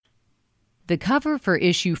The cover for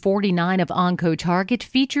issue 49 of Oncotarget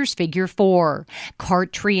features Figure 4,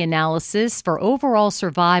 CART tree analysis for overall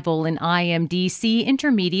survival in IMDC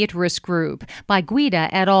intermediate risk group by Guida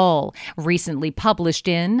et al., recently published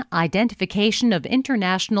in Identification of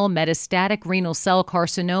International Metastatic Renal Cell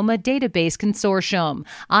Carcinoma Database Consortium,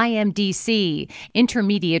 IMDC,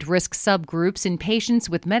 intermediate risk subgroups in patients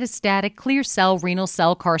with metastatic clear cell renal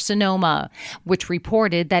cell carcinoma, which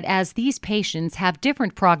reported that as these patients have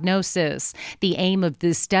different prognosis, the aim of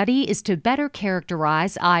this study is to better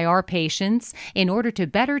characterize IR patients in order to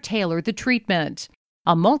better tailor the treatment.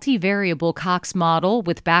 A multivariable Cox model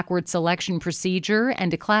with backward selection procedure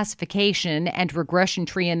and a classification and regression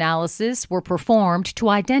tree analysis were performed to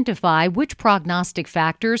identify which prognostic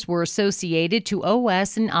factors were associated to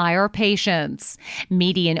OS in IR patients.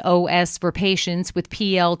 Median OS for patients with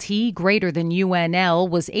PLT greater than UNL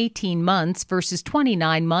was 18 months versus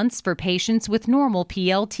 29 months for patients with normal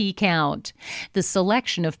PLT count. The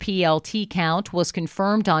selection of PLT count was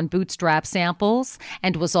confirmed on bootstrap samples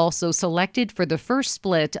and was also selected for the first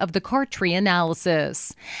split of the CART tree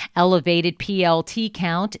analysis. Elevated PLT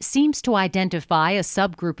count seems to identify a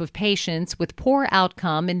subgroup of patients with poor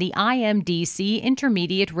outcome in the IMDC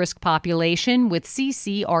intermediate risk population with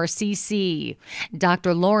ccRCC.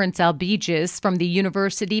 Dr. Lawrence Albigis from the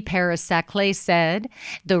University Paris-Saclay said,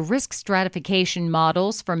 "The risk stratification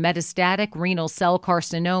models for metastatic renal cell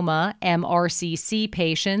carcinoma (MRCC)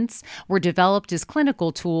 patients were developed as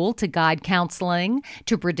clinical tool to guide counseling,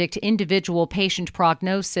 to predict individual patient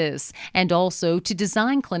prognosis, and also to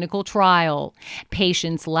design clinical trial.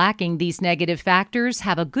 Patients lacking these negative factors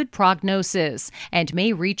have a good prognosis and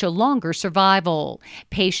may reach a longer survival.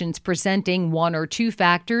 Patients presenting one or two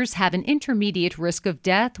factors have an intermediate risk of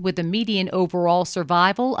death with a median overall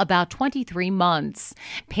survival about 23 months.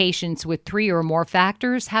 Patients with 3 or more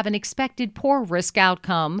factors have an expected poor risk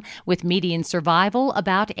outcome with median survival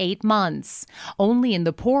about 8 months. Only in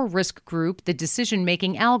the poor risk group the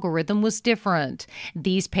decision-making algorithm was different.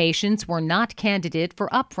 These patients were not candidate for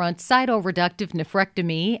upfront cytoreductive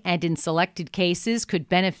nephrectomy and in selected cases could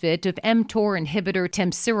benefit of mTOR inhibitor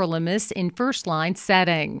temsirolimus in first-line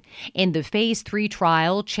setting. In the Phase 3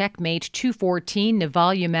 trial, Checkmate 214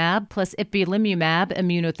 nivolumab plus ipilimumab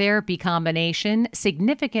immunotherapy combination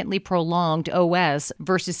significantly prolonged OS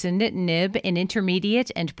versus sunitinib in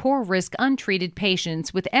intermediate and poor-risk untreated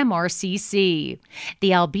patients with MRCC. The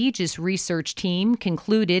Albigis research team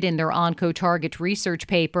concluded in their Oncotarget research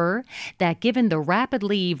paper that given the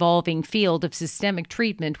rapidly evolving field of systemic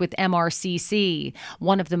treatment with MRCC,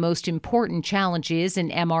 one of the most important challenges in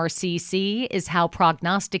MRCC is how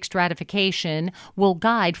prognostic stratification will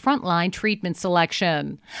guide frontline treatment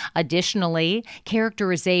selection. Additionally,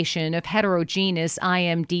 characterization of heterogeneous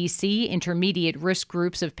IMDC intermediate risk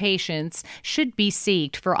groups of patients should be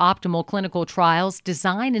sought for optimal clinical trials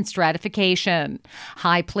design and stratification.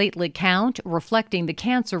 High platelet count reflecting the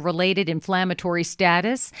cancer-related inflammatory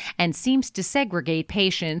status and seems to segregate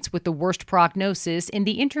patients with the worst prognosis in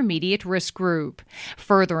the intermediate risk group.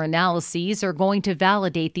 Further analyses are going to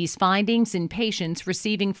validate these findings in patients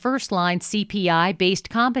receiving first-line CPI-based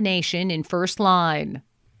combination in first line.